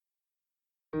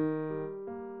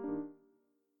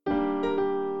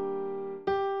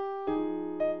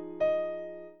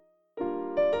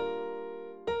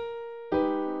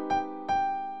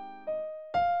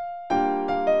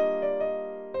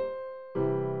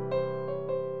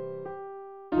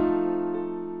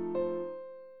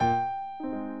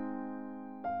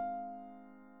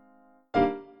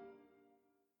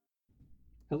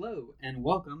Hello, and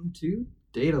welcome to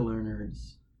Data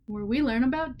Learners. Where we learn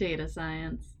about data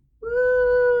science. Woo!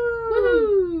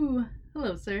 Woohoo!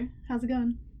 Hello, sir. How's it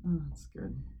going? Oh, that's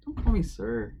good. Don't call me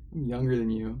sir. I'm younger than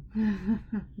you.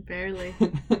 Barely.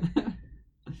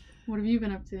 What have you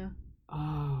been up to?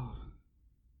 Oh,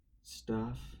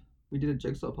 stuff. We did a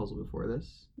jigsaw puzzle before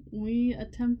this. We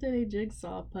attempted a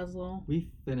jigsaw puzzle. We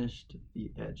finished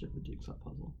the edge of the jigsaw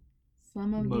puzzle.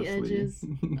 Some of Mostly. the edges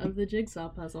of the jigsaw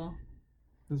puzzle.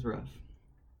 It was rough.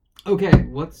 Okay,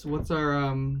 what's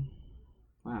our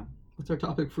what's our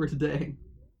topic for today?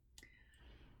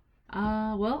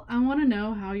 Well, I want to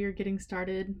know how you're getting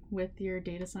started with your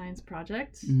data science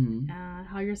project.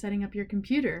 How you're setting up your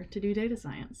computer to do data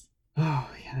science. Oh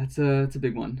yeah, that's a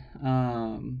big one.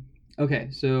 Okay,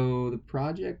 so the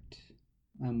project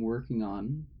I'm working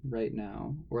on right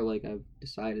now, or like I've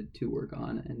decided to work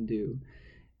on and do,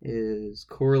 is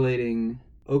correlating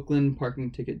Oakland parking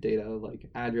ticket data, like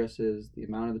addresses, the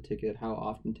amount of the ticket, how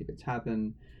often tickets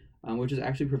happen, which is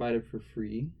actually provided for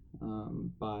free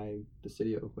by the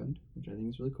city of Oakland, which I think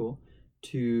is really cool,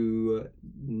 to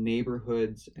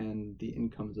neighborhoods and the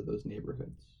incomes of those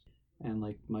neighborhoods. And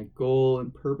like my goal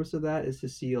and purpose of that is to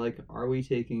see like, are we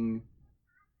taking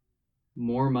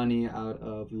more money out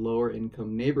of lower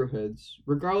income neighborhoods,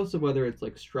 regardless of whether it's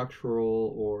like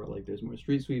structural or like there's more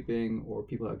street sweeping or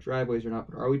people have driveways or not,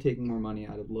 but are we taking more money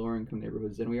out of lower income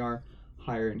neighborhoods than we are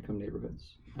higher income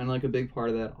neighborhoods? And like a big part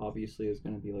of that obviously is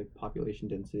going to be like population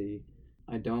density.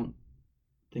 I don't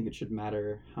think it should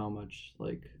matter how much,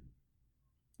 like,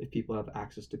 if people have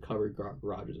access to covered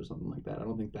garages or something like that. I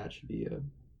don't think that should be a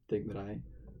thing that I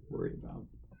worry about.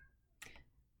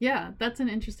 Yeah, that's an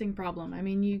interesting problem. I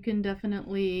mean, you can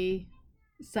definitely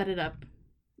set it up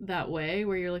that way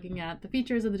where you're looking at the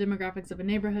features of the demographics of a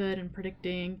neighborhood and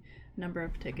predicting number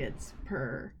of tickets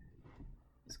per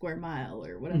square mile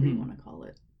or whatever you want to call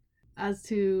it. As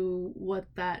to what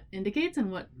that indicates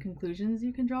and what conclusions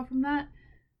you can draw from that,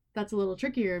 that's a little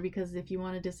trickier because if you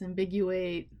want to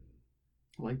disambiguate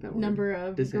I like that word.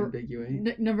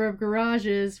 number of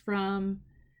garages from,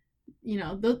 you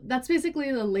know, that's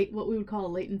basically what we would call a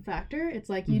latent factor. It's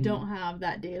like you don't have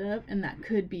that data, and that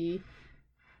could be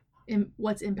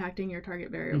what's impacting your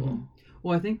target variable.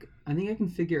 Well, I think I can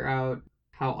figure out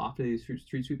how often they do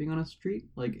street sweeping on a street.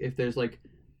 Like if there's like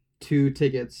 2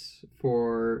 tickets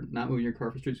for not moving your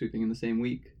car for street sweeping in the same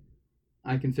week,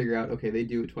 I can figure out, okay, they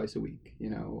do it twice a week, you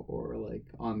know, or like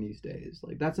on these days.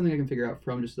 Like that's something I can figure out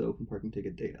from just the open parking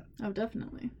ticket data. Oh,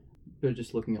 definitely. But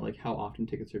just looking at like how often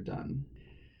tickets are done.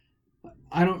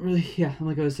 I don't really,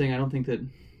 like I was saying, I don't think that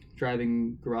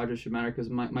driving garages should matter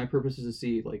because my purpose is to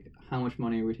see like how much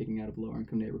money are we taking out of lower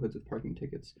income neighborhoods with parking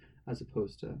tickets as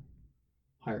opposed to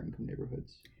higher income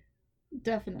neighborhoods.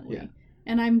 Definitely. Yeah.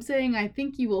 And I'm saying I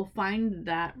think you will find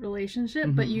that relationship,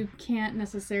 but you can't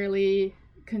necessarily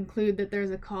conclude that there's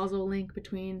a causal link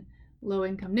between low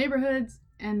income neighborhoods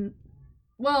and,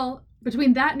 well,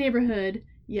 between that neighborhood,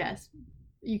 yes.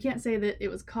 You can't say that it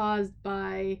was caused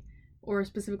by or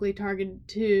specifically targeted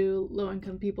to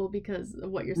low-income people because of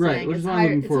what you're saying. Right,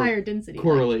 it's higher density.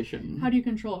 Correlation. Like, how do you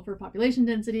control for population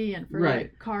density and for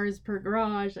like cars per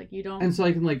garage? Like you don't. And so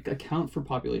I can like account for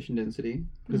population density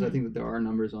because I think that there are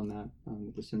numbers on that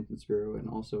with the Census Bureau and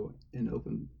also in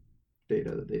open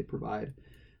data that they provide.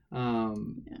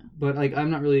 But like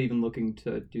I'm not really even looking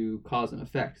to do cause and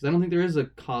effect because I don't think there is a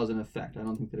cause and effect. I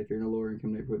don't think that if you're in a lower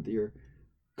income neighborhood that you're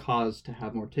cause to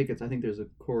have more tickets. I think there's a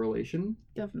correlation.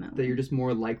 Definitely. That you're just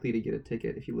more likely to get a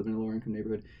ticket if you live in a lower income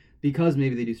neighborhood because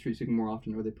maybe they do street sweeping more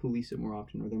often or they police it more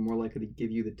often or they're more likely to give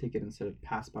you the ticket instead of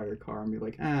pass by your car and be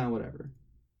like, whatever.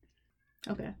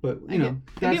 Okay. But, I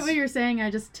get what you're saying. I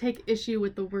just take issue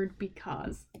with the word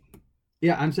because.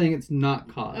 Yeah, I'm saying it's not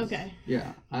cause. Okay.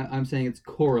 Yeah, I'm saying it's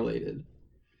correlated,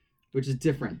 which is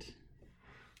different.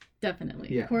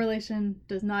 Definitely. Yeah. Correlation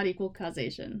does not equal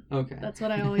causation. Okay. That's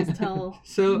what I always tell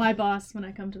my boss when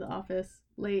I come to the office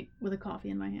late with a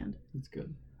coffee in my hand. That's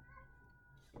good.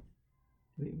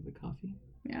 Late with a coffee?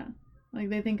 Yeah. Like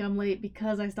they think I'm late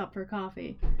because I stopped for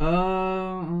coffee.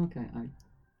 Oh, okay. I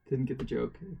didn't get the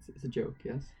joke. It's a joke,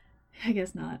 yes? I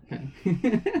guess not.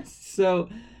 Okay. So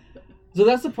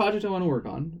that's the project I want to work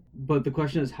on. But the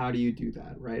question is, how do you do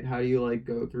that, right? How do you like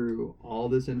go through all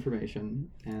this information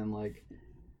and like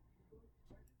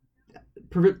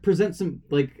present some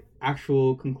like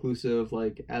actual conclusive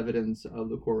like evidence of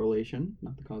the correlation,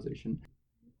 not the causation,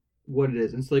 what it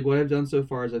is. And so like what I've done so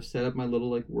far is I've set up my little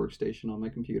like workstation on my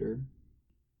computer.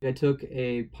 I took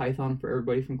a Python for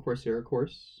Everybody from Coursera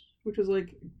course, which is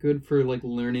like good for like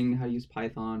learning how to use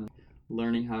Python,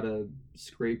 learning how to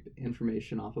scrape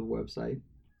information off of a website.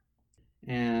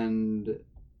 And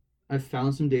I've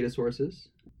found some data sources,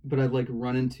 but I've like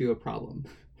run into a problem,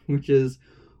 which is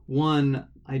one,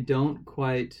 I don't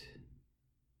quite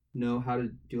know how to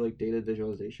do like data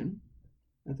visualization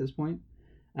at this point.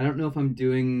 I don't know if I'm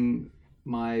doing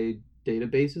my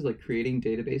databases, like creating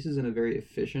databases in a very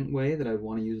efficient way that I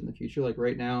want to use in the future. Like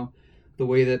right now, the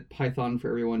way that Python for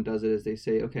Everyone does it is they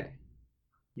say, okay,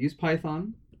 use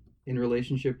Python in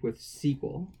relationship with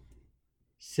SQL,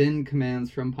 send commands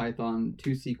from Python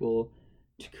to SQL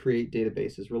to create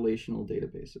databases, relational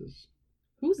databases.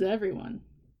 Who's everyone?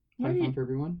 Python for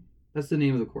Everyone? That's the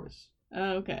name of the course.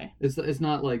 Oh, okay. It's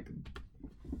not like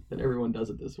that everyone does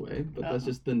it this way, but that's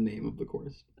just the name of the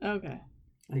course. Okay.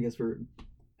 I guess we're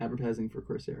advertising for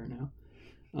Coursera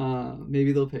now.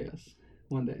 Maybe they'll pay us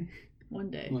one day. One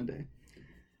day. One day.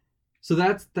 So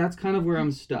that's kind of where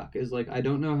I'm stuck. Is like I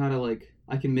don't know how to like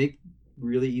I can make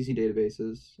really easy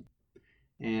databases,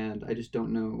 and I just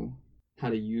don't know how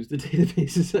to use the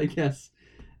databases. I guess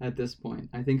at this point,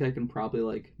 I think I can probably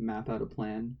like map out a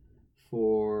plan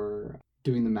for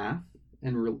doing the math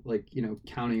and like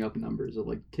counting up numbers of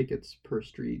like tickets per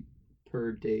street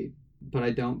per date, but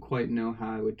I don't quite know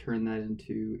how I would turn that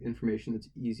into information that's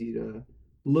easy to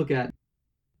look at.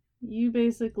 You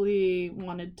basically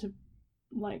wanted to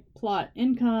like plot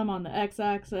income on the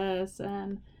x-axis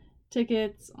and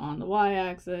tickets on the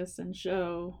y-axis and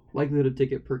show likelihood of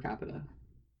ticket per capita,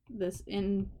 this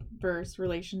inverse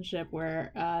relationship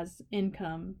where as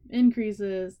income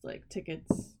increases, like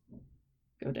tickets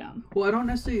go down. Well, I don't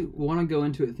necessarily want to go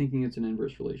into it thinking it's an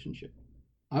inverse relationship.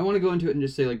 I want to go into it and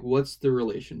just say, like, what's the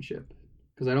relationship?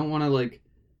 Because I don't want to, like,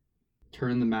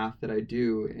 turn the math that I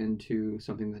do into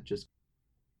something that just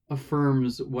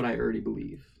affirms what I already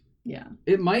believe. Yeah.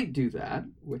 It might do that,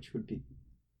 which would be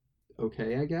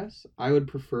okay, I guess. I would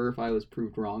prefer if I was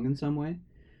proved wrong in some way.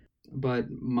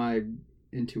 But my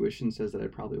intuition says that I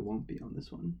probably won't be on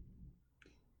this one.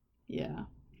 Yeah.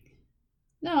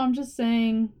 No, I'm just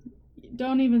saying,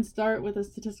 don't even start with a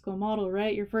statistical model,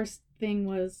 right? Your first thing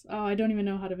was, oh, I don't even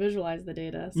know how to visualize the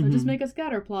data. So just make a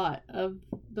scatter plot of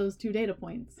those two data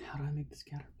points. How do I make the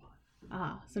scatter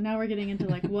plot? So now we're getting into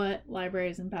like what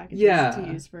libraries and packages to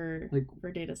use for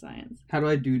data science. How do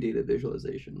I do data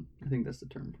visualization? I think that's the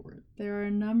term for it. There are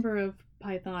a number of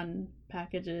Python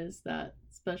packages that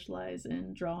specialize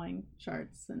in drawing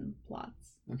charts and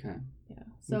plots. Okay. Yeah.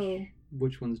 So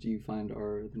which ones do you find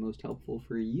are the most helpful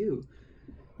for you?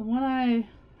 The one I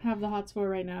have the hots for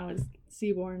right now is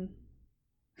Seaborn.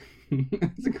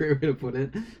 That's a great way to put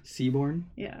it. Seaborn?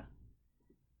 Yeah.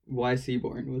 Why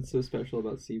Seaborn? What's so special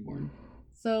about Seaborn?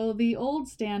 So the old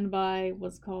standby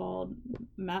was called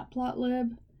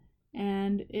Matplotlib,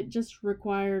 and it just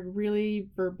required really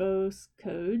verbose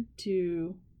code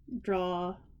to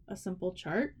draw a simple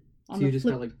chart. So you just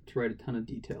got like to write a ton of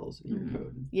details in your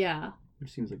code. Yeah.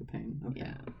 Which seems like a pain. Okay.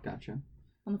 Yeah. Gotcha.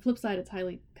 On the flip side, it's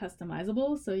highly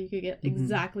customizable, so you could get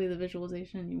exactly the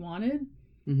visualization you wanted.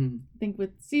 I think with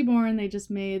Seaborn, they just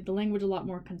made the language a lot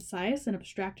more concise and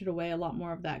abstracted away a lot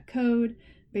more of that code,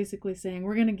 basically saying,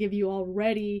 we're going to give you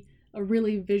already a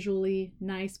really visually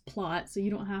nice plot, so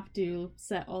you don't have to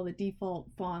set all the default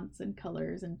fonts and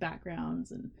colors and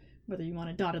backgrounds and whether you want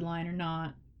a dotted line or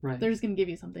not. Right. They're just going to give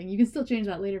you something. You can still change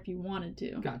that later if you wanted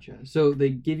to. Gotcha. So they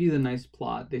give you the nice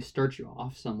plot. They start you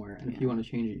off somewhere, and if you want to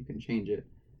change it, you can change it.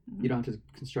 You don't have to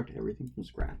construct everything from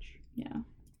scratch. Yeah.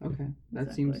 Okay.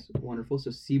 That seems wonderful. So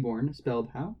Seaborn, spelled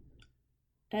how?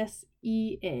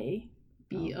 Seaborn.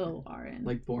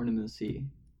 Like born in the sea.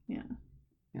 Yeah.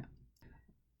 Yeah.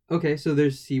 Okay, so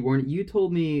there's Seaborn. You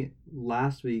told me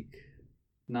last week,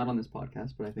 not on this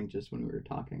podcast, but I think just when we were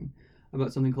talking,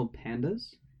 about something called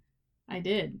pandas. I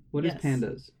did. What is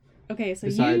pandas? Okay, so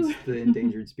besides the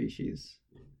endangered species.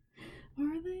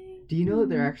 Are they? Do you know that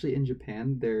they're actually in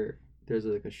Japan? There's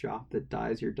like a shop that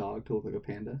dyes your dog to look like a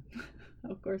panda.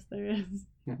 Of course there is.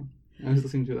 Yeah. I was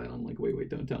listening to that and I'm like, wait,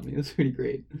 don't tell me. That's pretty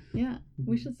great. Yeah.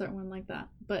 We should start one like that,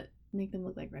 but make them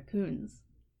look like raccoons.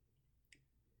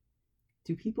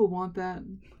 Do people want that?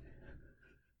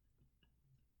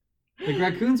 Like,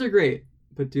 raccoons are great,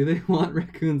 but do they want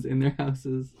raccoons in their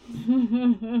houses?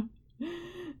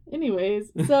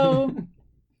 Anyways, so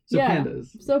yeah.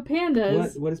 Pandas. So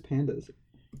pandas. What is pandas?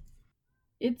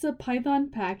 It's a Python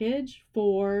package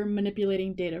for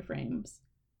manipulating data frames.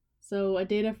 So a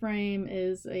data frame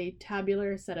is a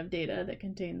tabular set of data that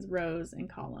contains rows and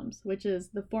columns, which is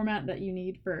the format that you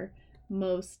need for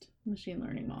most machine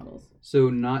learning models. So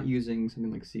not using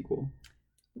something like SQL.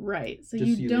 Right. So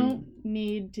you don't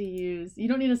need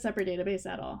a separate database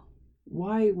at all.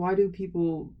 why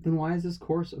is this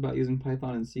course about using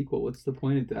Python and SQL? What's the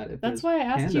point of that? If That's there's why I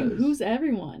asked you, pandas? who's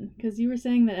everyone? Because you were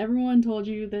saying that everyone told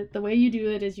you that the way you do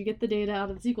it is you get the data out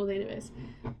of the SQL database.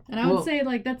 And I would Well- say,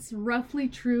 like, that's roughly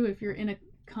true if you're in a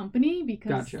company, because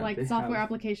Gotcha, like they software have-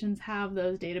 applications have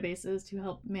those databases to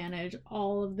help manage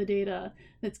all of the data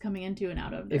that's coming into and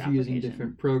out of their If you're using application.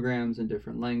 different programs and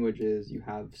different languages, you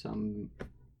have some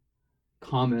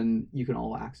common, you can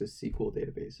all access SQL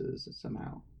databases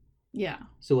somehow. Yeah.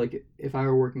 So like if I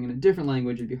were working in a different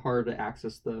language, it'd be harder to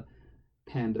access the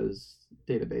pandas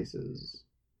databases.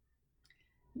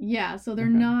 Yeah, so they're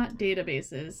Okay. not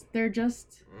databases. They're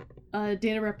just a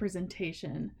data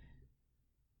representation.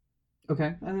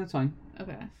 Okay, and that's fine.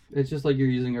 Okay. It's just like you're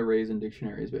using arrays and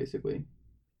dictionaries, basically.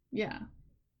 Yeah.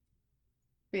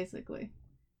 Basically.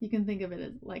 You can think of it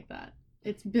as like that.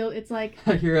 It's built, it's like,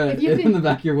 I hear If you in think- the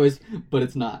back of your voice, but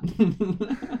it's not.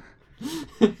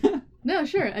 no,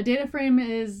 sure. A data frame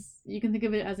is, you can think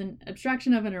of it as an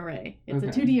abstraction of an array. It's a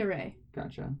Okay. 2D array,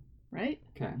 Gotcha. right?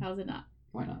 Okay. How's it not?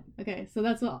 Why not? Okay, so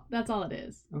that's all it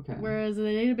is. Okay. Whereas the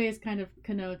database kind of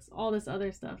connotes all this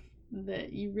other stuff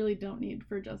that you really don't need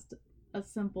for just a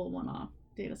simple one-off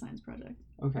data science project.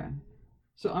 Okay.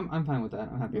 So I'm fine with that.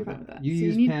 I'm happy You're with fine that. with that. You So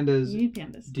use you pandas. You need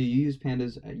pandas. Do you use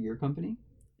pandas at your company?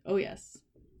 Oh, yes.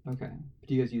 Okay.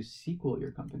 Do you guys use SQL at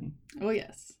your company? Oh,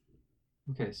 yes.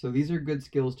 Okay, so these are good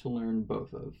skills to learn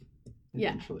both of Yeah,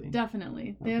 eventually.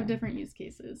 Definitely. They have Okay. different use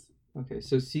cases. Okay,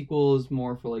 so SQL is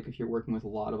more for like if you're working with a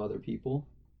lot of other people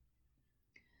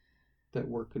that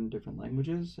work in different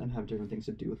languages and have different things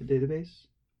to do with the database.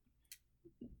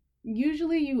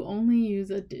 Usually you only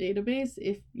use a database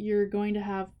if you're going to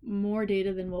have more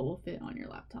data than what will fit on your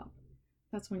laptop.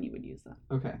 That's when you would use that.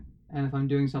 Okay. And if I'm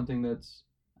doing something that's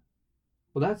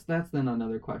that's then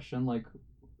another question. Like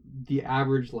the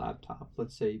average laptop,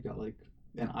 let's say you've got like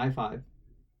an i5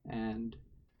 and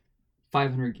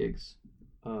 500 gigs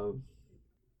of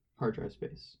hard drive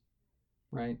space,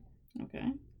 right?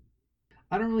 Okay.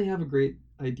 I don't really have a great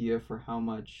idea for how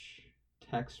much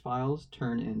text files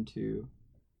turn into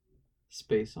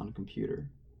space on a computer.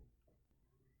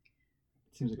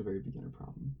 It seems like a very beginner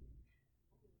problem.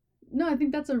 No, I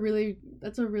think that's a really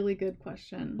good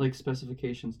question. Like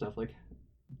specification stuff, like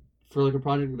for like a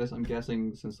project like this, I'm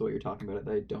guessing since the way you're talking about it,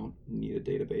 that I don't need a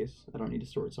database. I don't need to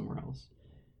store it somewhere else.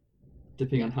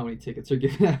 Depending on how many tickets are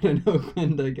given out in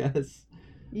Oakland, I guess.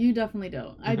 You definitely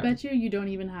don't. I Okay. bet you don't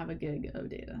even have a gig of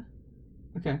data.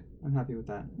 Okay, I'm happy with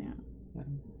that. Yeah.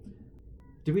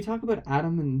 Did we talk about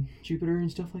Atom and Jupyter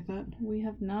and stuff like that? We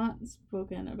have not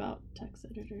spoken about text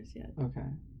editors yet. Okay.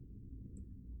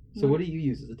 So what do you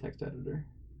use as a text editor?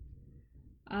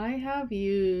 I have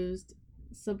used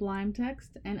Sublime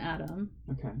Text and Atom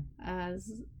Okay.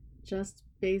 as just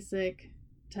basic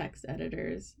text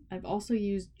editors. I've also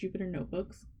used Jupyter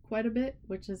Notebooks quite a bit,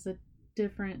 which is a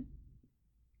different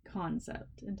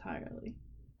concept entirely.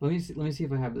 Let me see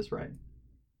if I have this right.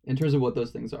 In terms of what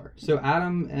those things are. So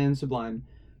Atom and Sublime,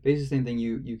 basically the same thing.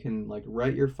 You can like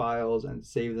write your files and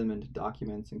save them into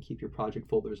documents and keep your project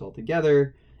folders all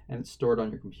together, and it's stored on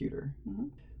your computer.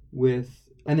 Mhm.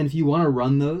 And then if you want to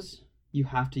run those, you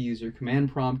have to use your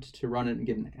command prompt to run it and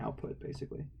get an output,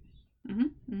 basically.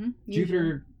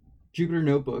 Jupyter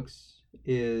Notebooks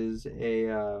is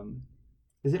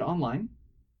is it online?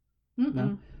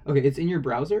 No? Okay, it's in your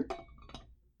browser.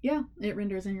 Yeah, it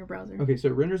renders in your browser. Okay, so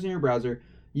it renders in your browser.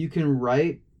 You can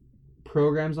write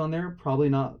programs on there, probably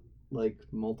not like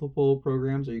multiple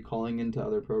programs. Are you calling into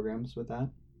other programs with that?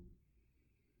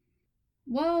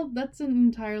 Well, that's an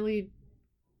entirely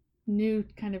new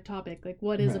kind of topic. Like,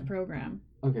 what is a Okay. program?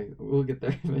 Okay, we'll get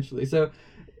there eventually. So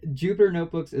Jupyter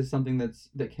Notebooks is something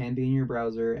that can be in your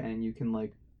browser, and you can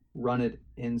like run it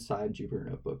inside Jupyter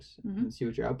Notebooks and see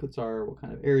what your outputs are, what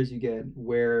kind of errors you get,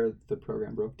 where the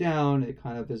program broke down. It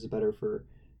kind of is better for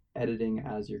editing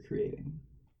as you're creating.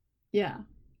 Yeah.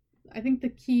 I think the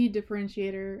key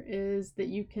differentiator is that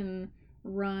you can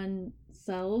run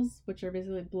cells, which are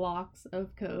basically blocks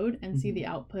of code, and see the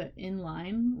output in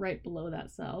line right below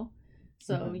that cell.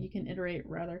 So Okay. you can iterate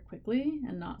rather quickly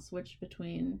and not switch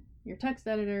between your text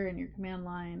editor and your command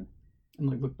line. And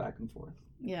like look back and forth.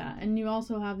 Yeah, and you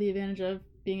also have the advantage of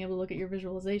being able to look at your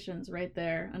visualizations right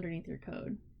there underneath your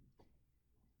code.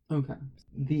 Okay.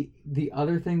 The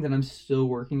other thing that I'm still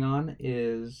working on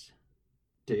is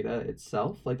data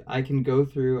itself. Like I can go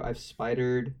through,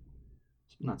 scraped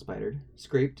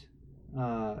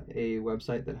a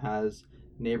website that has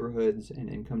neighborhoods and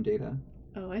income data.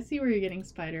 Oh, I see where you're getting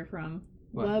spider from.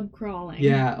 What? Web crawling.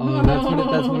 Yeah, oh,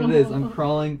 that's what it is. I'm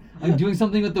crawling. I'm doing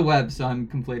something with the web, so I'm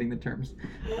conflating the terms.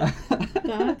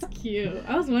 That's cute.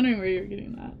 I was wondering where you were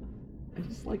getting that. I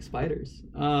just like spiders.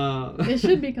 It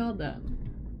should be called that.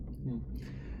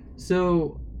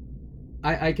 So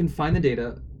I can find the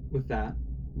data with that.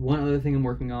 One other thing I'm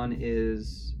working on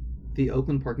is the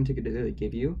Oakland parking ticket data they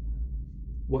give you,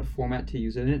 what format to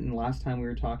use it in. And last time we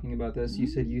were talking about this, you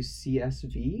said use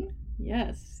CSV?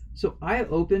 Yes. So I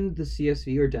opened the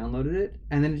CSV or downloaded it,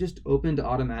 and then it just opened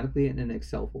automatically in an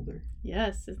Excel folder.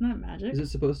 Yes. Isn't that magic? Is it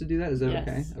supposed to do that? Is that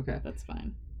Yes, okay? Okay. That's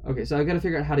fine. Okay, so I've got to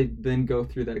figure out how to then go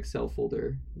through that Excel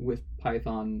folder with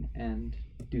Python and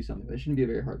do something. That shouldn't be a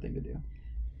very hard thing to do.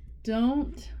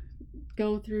 Don't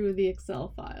go through the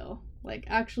Excel file. Like,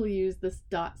 actually use this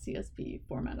 .csv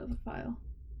format of the file.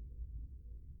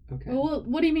 Okay. Well,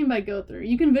 what do you mean by go through?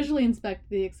 You can visually inspect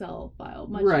the Excel file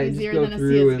much Right, just easier go than a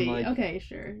through and, CSV. like, Okay,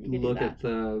 sure. You can look do that. at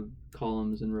the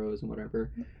columns and rows and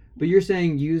whatever. But you're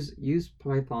saying use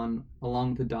Python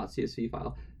along with the .csv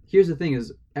file. Here's the thing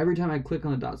is, every time I click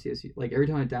on the .csv, like every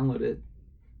time I download it,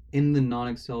 in the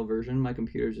non-Excel version, my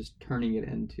computer's just turning it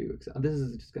into Excel. This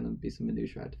is just going to be some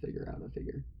minutiae I have to figure out, I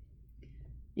figure.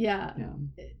 Yeah.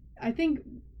 Yeah. I think,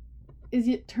 is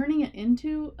it turning it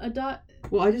into a dot?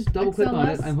 Well, I just double click on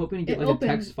it. XLS? I'm hoping to get It like opens-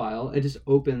 a text file. It just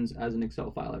opens as an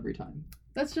Excel file every time.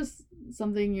 That's just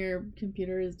something your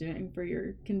computer is doing for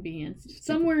your convenience. Stupid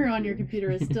Somewhere on your computer.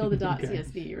 computer is still the Okay.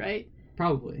 .csv, right?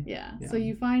 Probably. Yeah. Yeah. So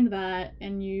you find that,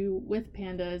 and you, with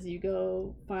pandas, you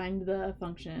go find the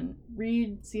function,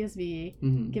 read CSV,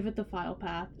 Mm-hmm. give it the file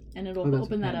path, and it'll Oh, that's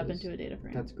open that what up pandas- into a data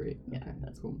frame. That's great. Yeah, Okay,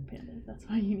 that's cool. pandas. That's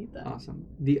why you need that. Awesome.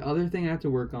 The other thing I have to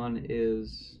work on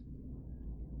is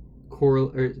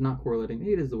not correlating.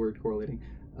 Maybe it is the word correlating.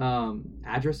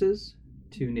 Addresses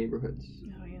to neighborhoods,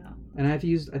 Oh yeah. and I have to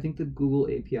use I think the Google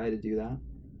API to do that.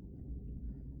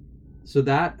 So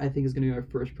that I think is going to be my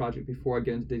first project before I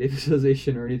get into data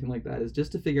visualization or anything like that. Is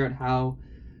just to figure out how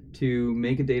to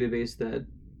make a database that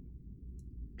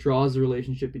draws the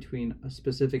relationship between a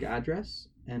specific address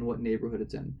and what neighborhood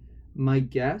it's in. My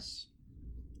guess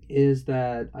is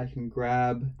that I can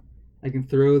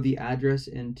throw the address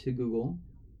into Google,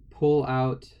 pull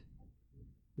out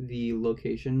the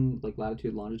location, like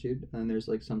latitude, longitude, and then there's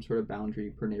like some sort of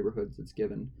boundary per neighborhoods that's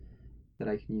given that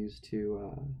I can use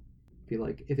to be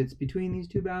like, if it's between these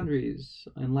two boundaries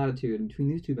in latitude and between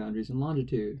these two boundaries in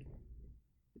longitude,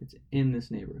 it's in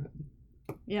this neighborhood.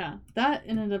 Yeah, that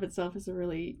in and of itself is a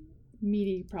really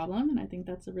meaty problem, and I think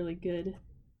that's a really good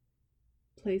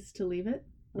place to leave it,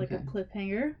 like Okay. a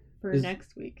cliffhanger for Is-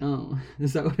 next week. Oh,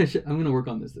 is that what I should? I'm gonna work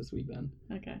on this week then.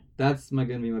 Okay. That's gonna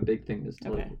be my big thing is to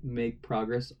Okay. like make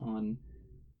progress on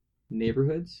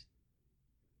neighborhoods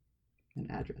and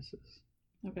addresses.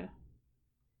 Okay.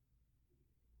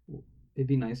 It'd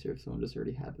be nicer if someone just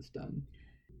already had this done.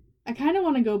 I kind of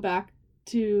want to go back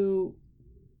to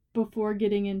before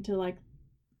getting into like,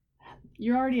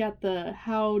 you're already at the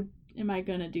how am I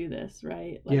going to do this,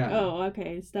 right? Like, Yeah. oh,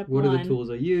 okay, step What one. are the tools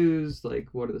I use? Like,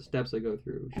 what are the steps I go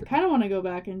through? I Sure. kind of want to go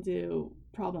back and do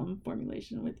problem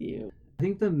formulation with you. I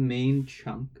think the main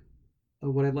chunk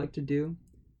of what I'd like to do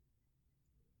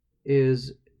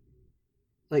is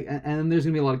like, and there's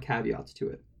gonna be a lot of caveats to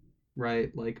it,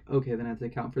 right? Like, okay, then I have to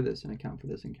account for this and account for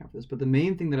this and account for this. But the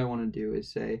main thing that I want to do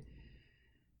is say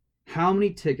how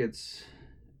many tickets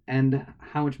and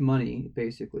how much money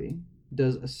basically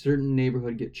does a certain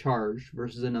neighborhood get charged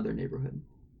versus another neighborhood.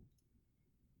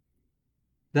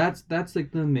 That's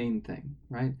like the main thing,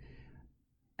 right?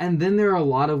 And then there are a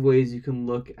lot of ways you can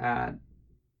look at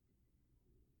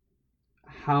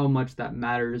how much that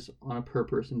matters on a per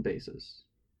person basis,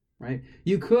 right?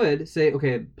 You could say,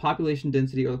 okay, population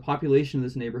density or the population of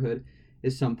this neighborhood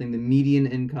is something, the median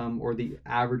income or the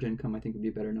average income, I think would be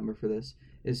a better number for this,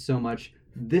 is so much.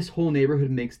 This whole neighborhood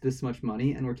makes this much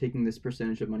money and we're taking this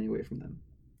percentage of money away from them,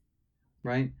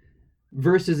 right?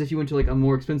 Versus if you went to like a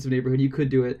more expensive neighborhood, you could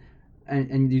do it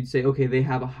and you'd say, okay, they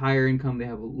have a higher income, they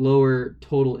have a lower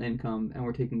total income, and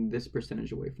we're taking this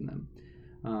percentage away from them.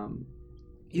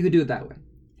 You could do it that way.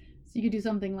 So you could do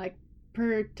something like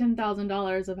per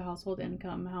 $10,000 of household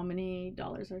income, how many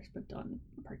dollars are spent on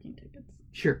parking tickets?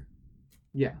 Sure.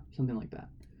 Yeah, something like that.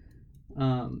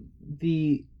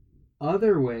 The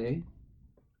other way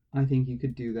I think you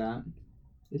could do that,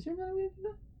 is there another way to do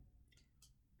that?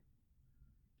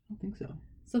 I don't think so.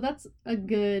 So that's a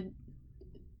good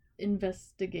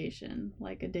investigation,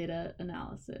 like a data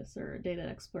analysis or a data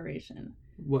exploration.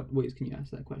 What ways can you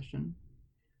ask that question?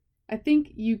 I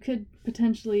think you could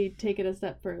potentially take it a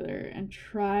step further and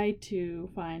try to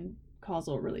find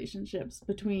causal relationships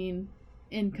between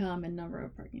income and number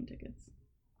of parking tickets.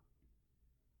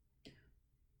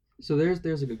 So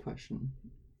there's a good question.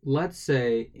 Let's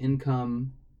say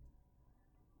income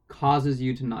causes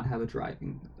you to not have a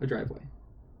driveway,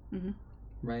 Mhm.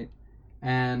 right?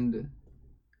 And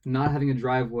not having a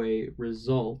driveway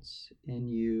results in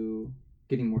you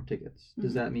getting more tickets.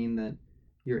 Does that mean that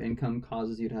your income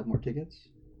causes you to have more tickets?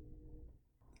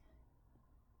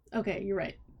 Okay, you're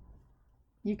right.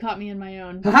 You caught me in my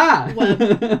own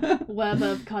Ha-ha! web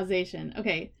of causation.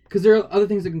 Okay. Because there are other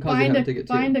things that can cause you to have a ticket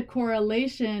too. Find a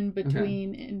correlation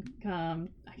between income.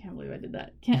 I can't believe I did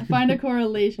that. Can't find a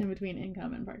correlation between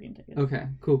income and parking tickets. Okay,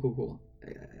 cool.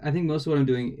 I think most of what I'm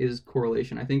doing is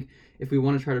correlation. I think if we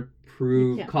want to try to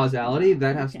prove causality,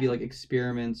 that has to be like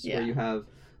experiments where you have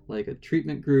like a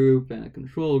treatment group and a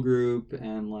control group,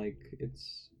 and like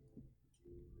it's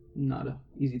not an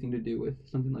easy thing to do with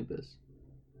something like this.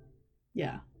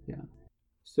 Yeah.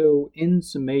 So in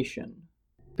summation,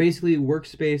 basically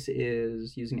Workspace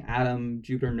is using Atom,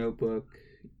 Jupyter Notebook,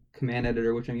 Command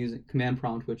Editor, which I'm using, Command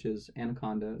Prompt, which is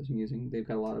Anaconda, is I'm using. They've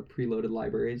got a lot of preloaded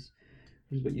libraries,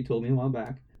 which is what you told me a while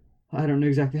back. I don't know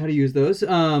exactly how to use those,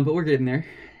 but we're getting there.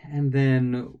 And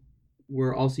then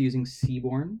we're also using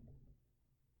Seaborn,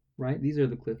 right? These are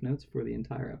the cliff notes for the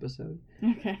entire episode.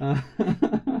 Okay.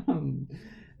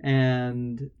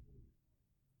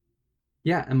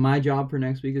 And my job for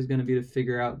next week is going to be to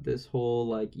figure out this whole,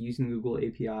 like, using the Google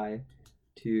API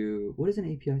to... What does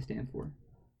an API stand for?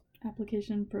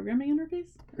 Application Programming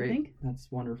Interface? Great. I think.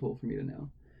 That's wonderful for me to know.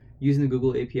 Using the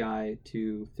Google API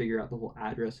to figure out the whole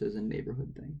addresses and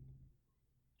neighborhood thing.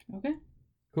 Okay.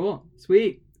 Cool.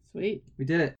 Sweet. We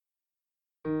did it.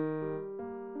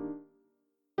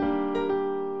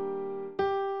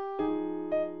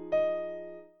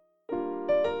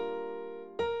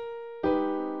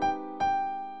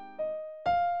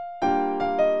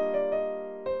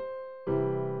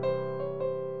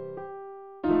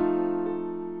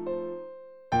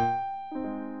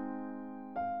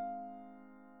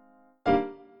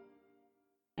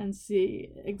 And see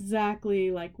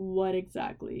exactly, like, what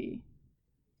exactly...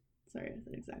 Sorry, I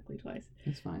said exactly twice.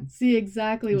 That's fine. See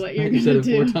exactly what you're going to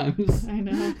do. You said it 4 times. I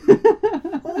know.